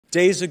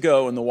days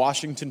ago in the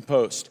Washington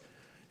Post.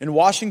 In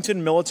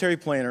Washington, military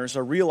planners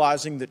are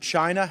realizing that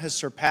China has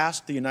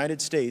surpassed the United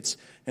States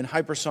in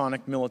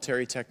hypersonic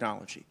military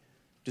technology.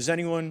 Does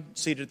anyone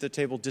seated at the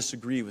table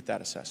disagree with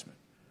that assessment?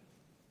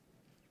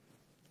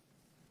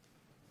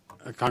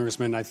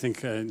 Congressman, I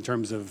think in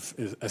terms of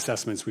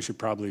assessments, we should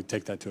probably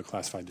take that to a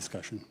classified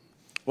discussion.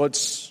 Well,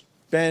 it's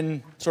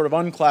been sort of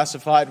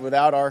unclassified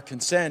without our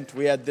consent.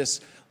 We had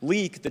this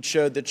leak that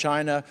showed that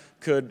China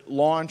could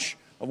launch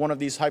one of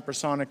these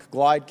hypersonic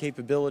glide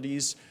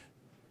capabilities,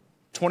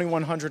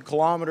 2,100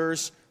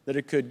 kilometers, that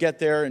it could get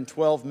there in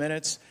 12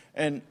 minutes.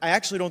 And I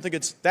actually don't think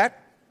it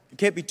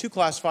can't be too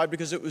classified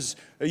because it was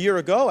a year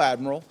ago,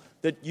 Admiral,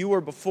 that you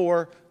were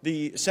before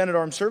the Senate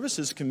Armed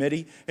Services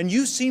Committee, and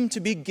you seemed to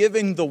be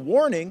giving the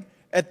warning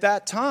at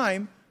that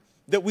time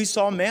that we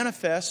saw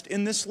manifest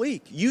in this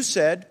leak. You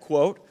said,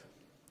 quote,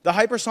 "The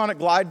hypersonic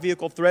glide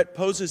vehicle threat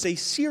poses a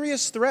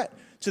serious threat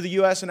to the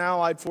U.S. and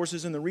allied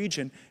forces in the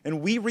region,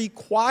 and we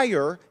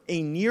require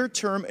a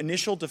near-term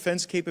initial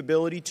defense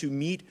capability to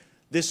meet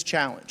this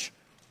challenge."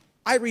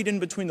 I read in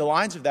between the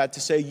lines of that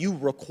to say you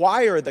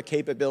require the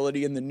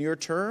capability in the near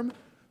term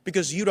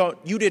because you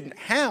didn't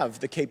have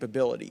the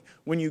capability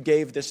when you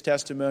gave this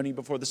testimony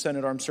before the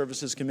Senate Armed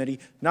Services Committee,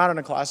 not in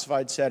a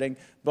classified setting,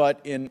 but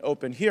in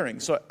open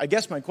hearing. So I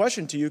guess my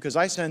question to you, because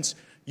I sense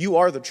you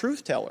are the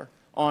truth teller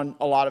on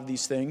a lot of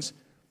these things,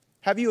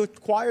 have you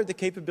acquired the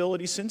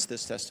capability since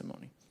this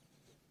testimony?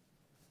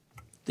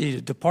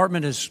 The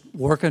department is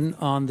working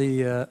on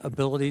the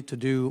ability to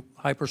do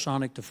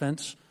hypersonic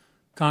defense,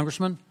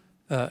 Congressman.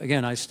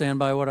 Again, I stand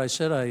by what I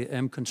said. I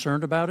am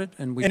concerned about it,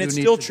 and we. And it's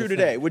still true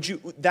today. Would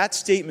you that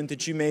statement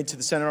that you made to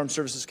the Senate Armed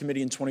Services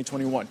Committee in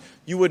 2021?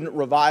 You wouldn't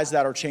revise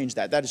that or change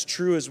that. That is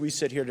true as we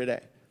sit here today.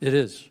 It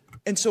is.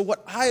 And so,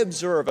 what I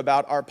observe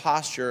about our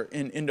posture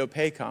in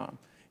Indo-PACOM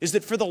is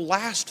that for the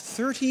last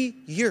 30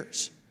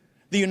 years,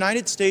 the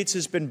United States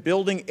has been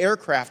building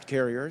aircraft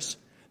carriers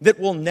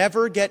that will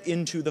never get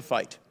into the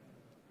fight,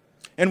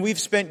 and we've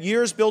spent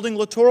years building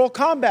littoral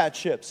combat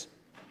ships,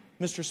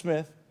 Mr.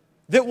 Smith,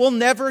 that will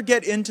never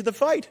get into the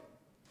fight.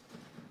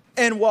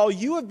 And while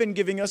you have been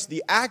giving us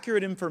the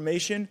accurate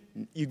information,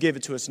 you gave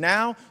it to us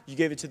now, you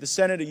gave it to the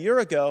Senate a year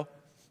ago,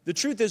 the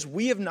truth is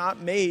we have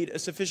not made a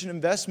sufficient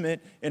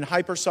investment in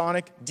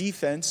hypersonic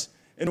defense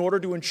in order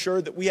to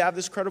ensure that we have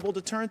this credible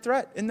deterrent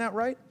threat. Isn't that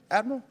right,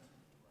 Admiral?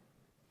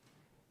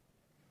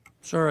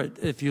 Sir,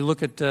 if you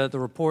look at the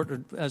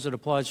report as it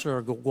applies to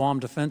our Guam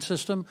defense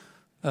system,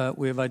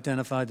 we have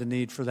identified the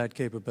need for that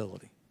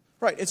capability.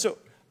 Right, and so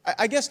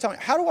I guess tell me,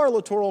 how do our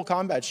littoral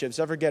combat ships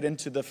ever get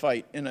into the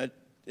fight in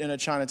a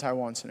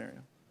China-Taiwan scenario?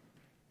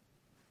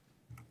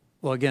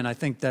 Well, again, I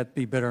think that'd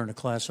be better in a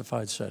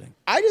classified setting.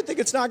 I do think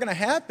it's not going to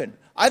happen.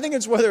 I think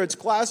it's whether it's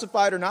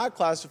classified or not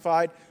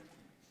classified.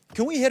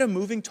 Can we hit a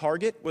moving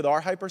target with our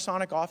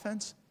hypersonic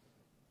offense?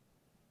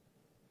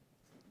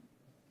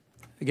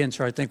 Again,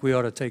 sir, I think we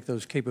ought to take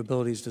those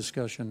capabilities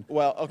discussion.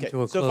 Well, okay.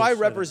 So if I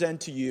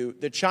represent to you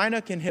that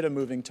China can hit a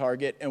moving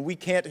target and we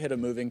can't hit a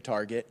moving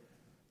target,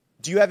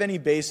 do you have any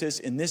basis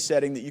in this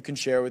setting that you can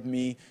share with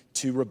me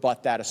to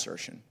rebut that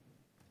assertion?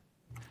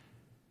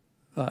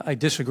 I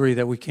disagree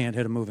that we can't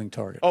hit a moving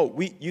target. Oh,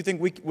 you think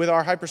with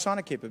our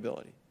hypersonic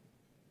capability?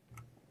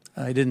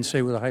 I didn't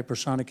say with a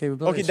hypersonic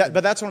capability. Okay,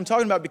 but that's what I'm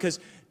talking about because,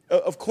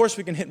 of course,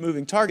 we can hit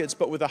moving targets,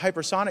 but with a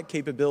hypersonic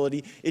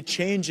capability, it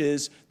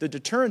changes the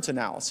deterrence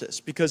analysis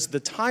because the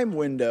time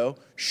window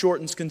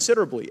shortens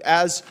considerably,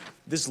 as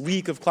this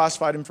leak of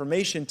classified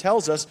information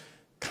tells us,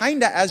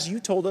 kind of as you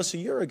told us a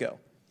year ago.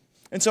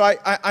 And so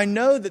I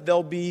know that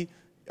there'll be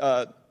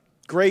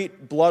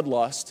great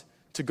bloodlust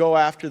to go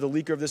after the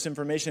leaker of this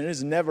information. It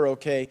is never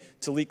okay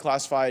to leak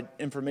classified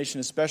information,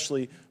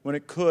 especially when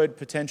it could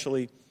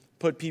potentially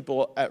put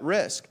people at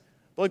risk.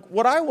 But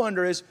what I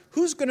wonder is,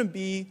 who's going to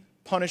be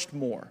punished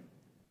more?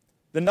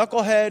 The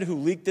knucklehead who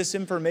leaked this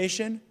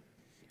information,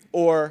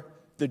 or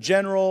the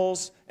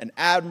generals and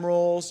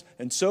admirals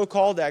and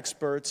so-called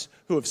experts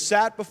who have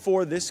sat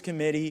before this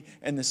committee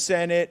and the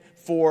Senate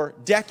for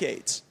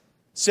decades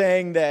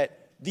saying that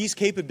these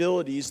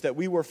capabilities that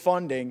we were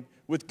funding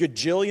with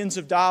gajillions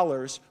of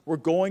dollars were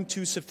going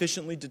to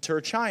sufficiently deter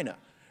China?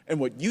 And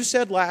what you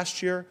said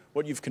last year,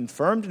 what you've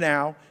confirmed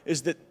now,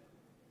 is that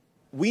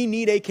we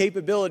need a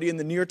capability in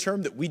the near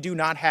term that we do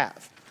not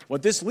have.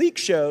 What this leak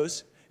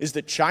shows is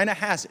that China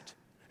has it,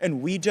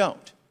 and we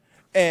don't.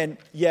 And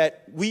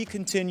yet we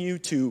continue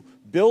to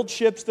build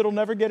ships that will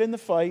never get in the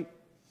fight.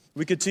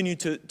 We continue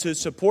to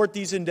support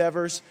these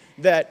endeavors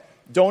that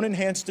don't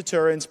enhance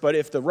deterrence, but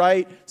if the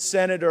right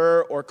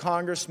senator or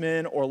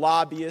congressman or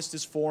lobbyist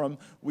is for them,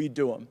 we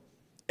do them.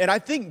 And I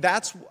think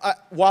that's,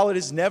 while it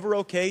is never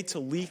okay to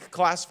leak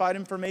classified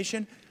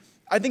information,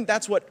 I think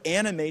that's what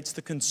animates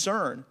the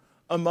concern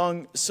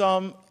among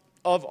some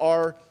of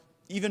our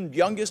even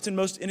youngest and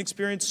most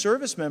inexperienced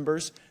service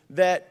members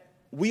that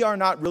we are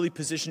not really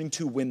positioning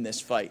to win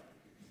this fight.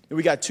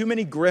 We got too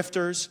many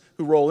grifters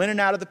who roll in and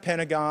out of the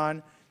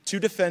Pentagon, to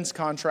defense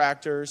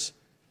contractors,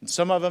 and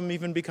some of them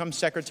even become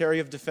Secretary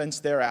of Defense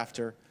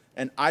thereafter.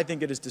 And I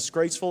think it is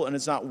disgraceful and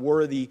it's not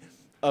worthy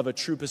of a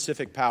true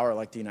Pacific power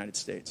like the United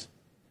States.